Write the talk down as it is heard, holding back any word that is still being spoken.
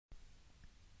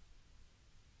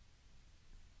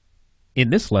In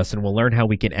this lesson, we'll learn how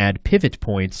we can add pivot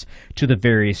points to the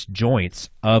various joints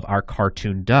of our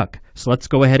cartoon duck. So let's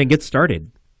go ahead and get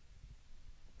started.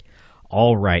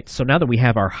 All right, so now that we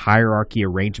have our hierarchy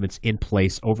arrangements in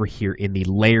place over here in the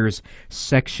layers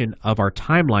section of our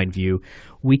timeline view,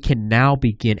 we can now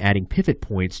begin adding pivot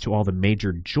points to all the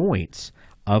major joints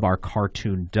of our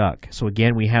cartoon duck. So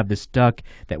again, we have this duck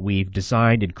that we've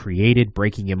designed and created,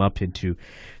 breaking him up into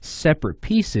separate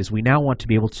pieces. We now want to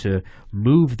be able to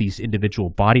move these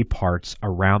individual body parts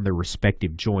around their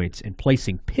respective joints, and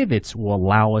placing pivots will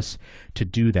allow us to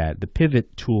do that. The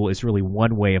pivot tool is really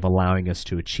one way of allowing us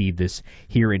to achieve this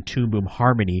here in Toon Boom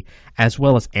Harmony, as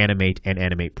well as Animate and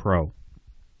Animate Pro.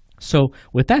 So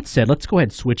with that said, let's go ahead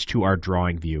and switch to our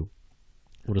drawing view.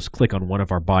 We'll just click on one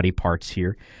of our body parts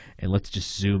here, and let's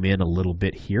just zoom in a little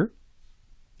bit here.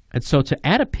 And so to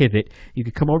add a pivot, you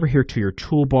can come over here to your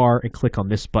toolbar and click on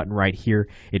this button right here.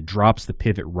 It drops the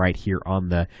pivot right here on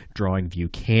the drawing view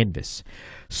canvas.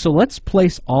 So let's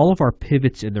place all of our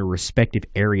pivots in their respective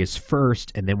areas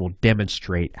first, and then we'll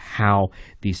demonstrate how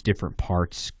these different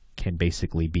parts can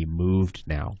basically be moved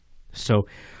now. So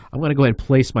I'm going to go ahead and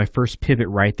place my first pivot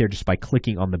right there just by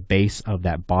clicking on the base of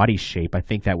that body shape. I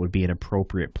think that would be an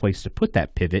appropriate place to put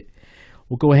that pivot.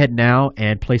 We'll go ahead now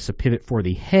and place a pivot for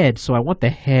the head. So I want the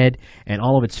head and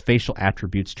all of its facial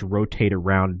attributes to rotate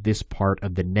around this part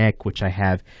of the neck, which I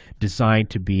have designed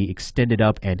to be extended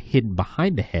up and hidden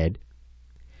behind the head.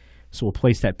 So we'll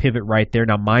place that pivot right there.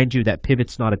 Now mind you, that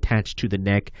pivot's not attached to the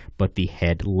neck, but the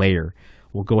head layer.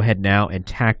 We'll go ahead now and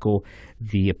tackle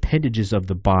the appendages of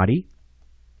the body.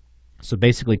 So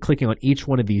basically clicking on each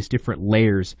one of these different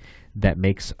layers that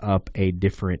makes up a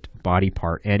different body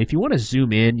part. And if you want to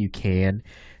zoom in, you can,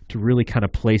 to really kind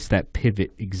of place that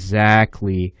pivot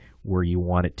exactly where you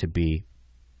want it to be.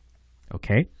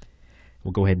 Okay,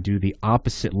 we'll go ahead and do the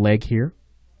opposite leg here.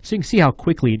 So you can see how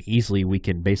quickly and easily we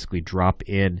can basically drop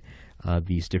in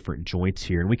these different joints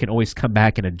here, and we can always come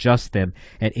back and adjust them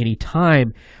at any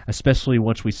time, especially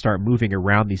once we start moving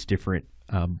around these different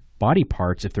body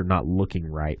parts if they're not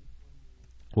looking right.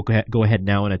 We'll go ahead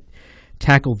now and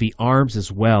tackle the arms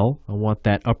as well. I want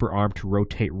that upper arm to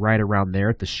rotate right around there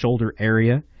at the shoulder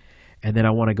area, and then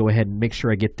I want to go ahead and make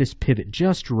sure I get this pivot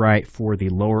just right for the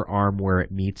lower arm where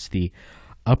it meets the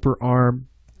upper arm,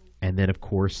 and then of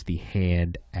course the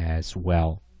hand as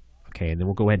well. Okay, and then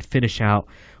we'll go ahead and finish out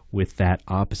with that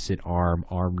opposite arm,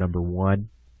 arm number 1.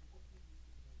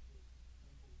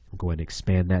 We'll go ahead and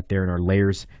expand that there in our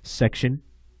layers section.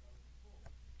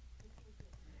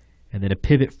 And then a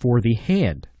pivot for the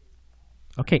hand.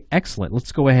 Okay, excellent.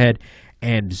 Let's go ahead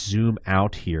and zoom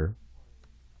out here.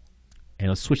 And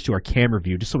let's switch to our camera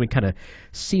view just so we can kind of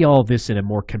see all this in a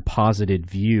more composited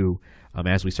view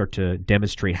as we start to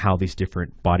demonstrate how these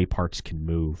different body parts can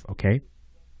move. Okay.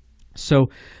 So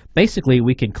basically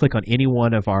we can click on any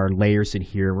one of our layers in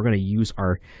here. We're going to use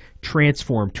our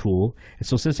transform tool. And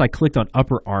so since I clicked on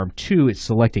upper arm 2, it's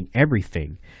selecting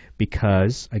everything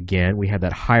because, again, we have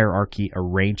that hierarchy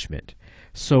arrangement.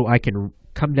 So I can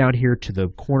come down here to the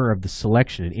corner of the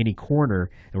selection in any corner,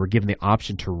 and we're given the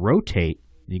option to rotate.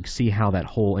 You can see how that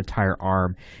whole entire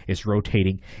arm is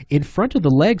rotating in front of the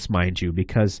legs, mind you,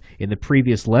 because in the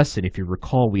previous lesson, if you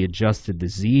recall, we adjusted the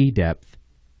Z depth.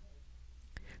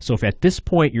 So if at this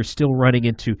point you're still running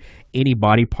into any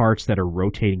body parts that are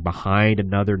rotating behind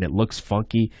another and it looks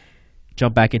funky,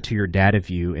 jump back into your data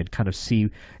view and kind of see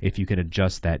if you can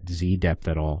adjust that Z depth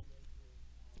at all.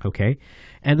 Okay,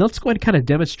 and let's go ahead and kind of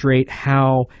demonstrate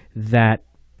how that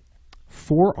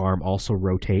forearm also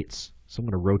rotates. So I'm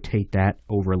going to rotate that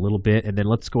over a little bit, and then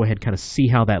let's go ahead and kind of see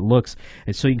how that looks.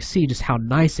 And so you can see just how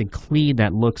nice and clean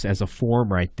that looks as a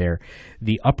form right there.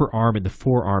 The upper arm and the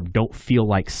forearm don't feel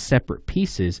like separate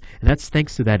pieces, and that's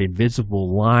thanks to that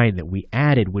invisible line that we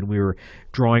added when we were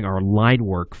drawing our line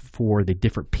work for the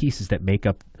different pieces that make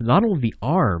up not only the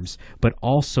arms, but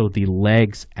also the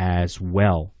legs as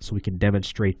well. So we can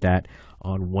demonstrate that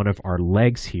on one of our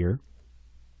legs here.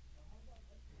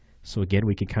 So again,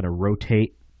 we can kind of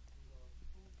rotate.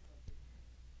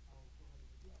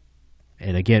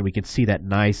 And again, we can see that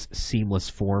nice seamless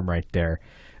form right there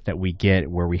that we get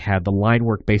where we have the line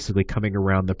work basically coming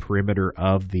around the perimeter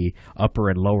of the upper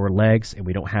and lower legs, and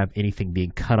we don't have anything being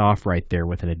cut off right there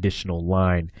with an additional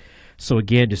line. So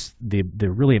again, just the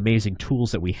really amazing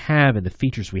tools that we have and the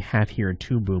features we have here in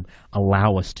Toon Boom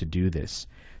allow us to do this.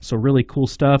 So really cool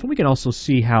stuff. And we can also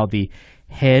see how the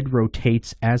head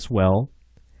rotates as well.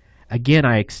 Again,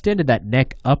 I extended that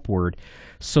neck upward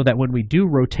so that when we do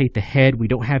rotate the head, we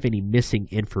don't have any missing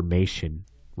information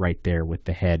right there with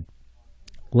the head.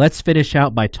 Let's finish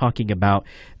out by talking about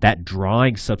that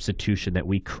drawing substitution that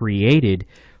we created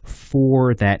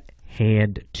for that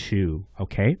hand 2,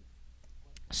 okay?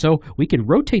 So we can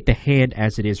rotate the hand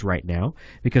as it is right now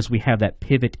because we have that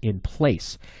pivot in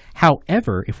place.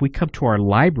 However, if we come to our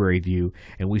library view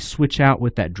and we switch out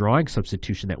with that drawing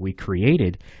substitution that we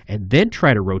created and then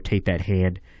try to rotate that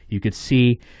hand, you can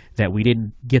see that we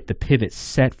didn't get the pivot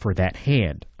set for that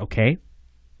hand, okay?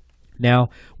 Now,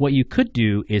 what you could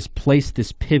do is place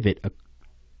this pivot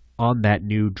on that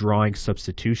new drawing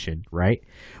substitution, right?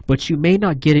 But you may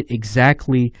not get it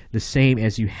exactly the same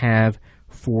as you have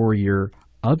for your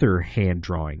other hand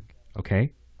drawing,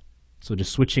 okay? So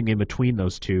just switching in between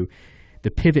those two, the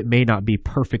pivot may not be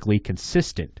perfectly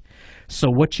consistent. So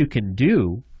what you can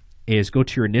do is go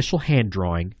to your initial hand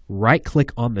drawing,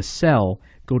 right-click on the cell,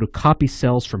 go to Copy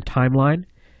Cells from Timeline,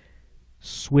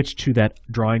 switch to that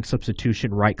drawing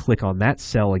substitution, right-click on that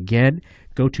cell again,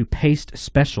 go to Paste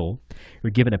Special.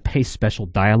 You're given a Paste Special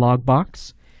dialog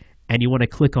box, and you want to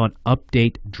click on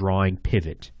Update Drawing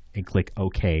Pivot and click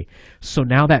OK. So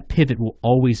now that pivot will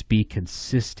always be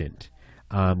consistent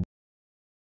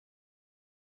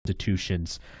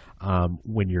substitutions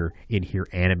when you're in here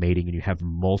animating and you have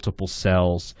multiple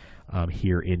cells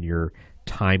here in your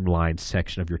timeline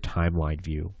section of your timeline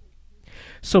view.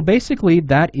 So basically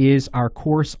that is our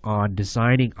course on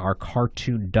designing our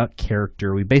cartoon duck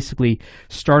character. We basically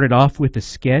started off with a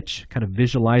sketch, kind of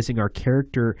visualizing our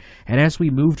character, and as we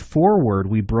moved forward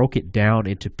we broke it down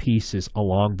into pieces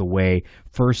along the way.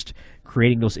 First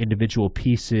creating those individual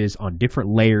pieces on different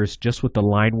layers just with the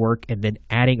line work, and then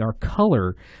adding our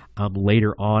color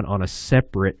later on a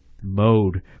separate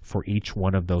mode for each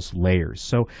one of those layers.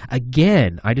 So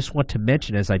again, I just want to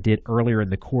mention, as I did earlier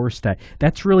in the course, that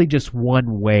that's really just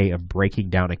one way of breaking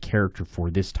down a character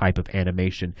for this type of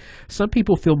animation. Some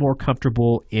people feel more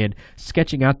comfortable in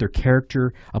sketching out their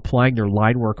character, applying their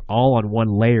line work all on one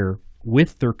layer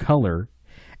with their color,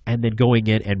 and then going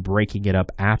in and breaking it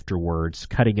up afterwards,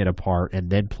 cutting it apart, and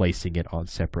then placing it on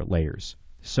separate layers.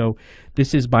 So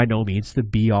this is by no means the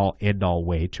be-all, end-all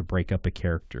way to break up a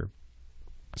character.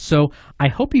 So I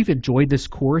hope you've enjoyed this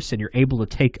course and you're able to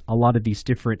take a lot of these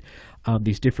different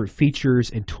features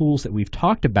and tools that we've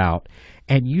talked about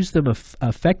and use them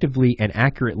effectively and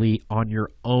accurately on your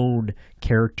own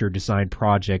character design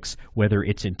projects, whether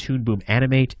it's in Toon Boom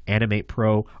Animate, Animate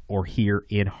Pro, or here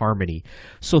in Harmony.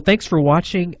 So thanks for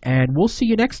watching, and we'll see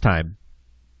you next time.